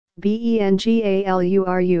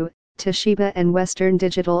BENGALURU, Toshiba and Western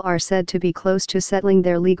Digital are said to be close to settling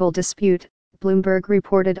their legal dispute, Bloomberg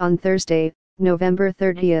reported on Thursday, November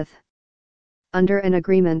 30. Under an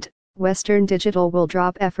agreement, Western Digital will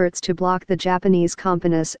drop efforts to block the Japanese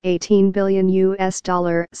company's $18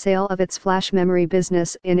 billion sale of its flash memory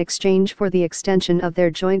business in exchange for the extension of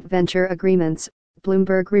their joint venture agreements,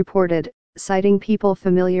 Bloomberg reported, citing people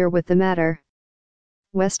familiar with the matter.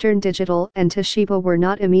 Western Digital and Toshiba were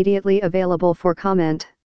not immediately available for comment.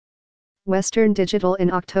 Western Digital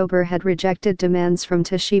in October had rejected demands from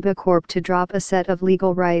Toshiba Corp to drop a set of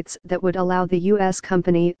legal rights that would allow the U.S.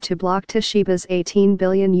 company to block Toshiba's $18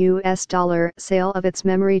 billion sale of its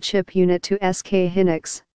memory chip unit to SK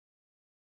Hynix.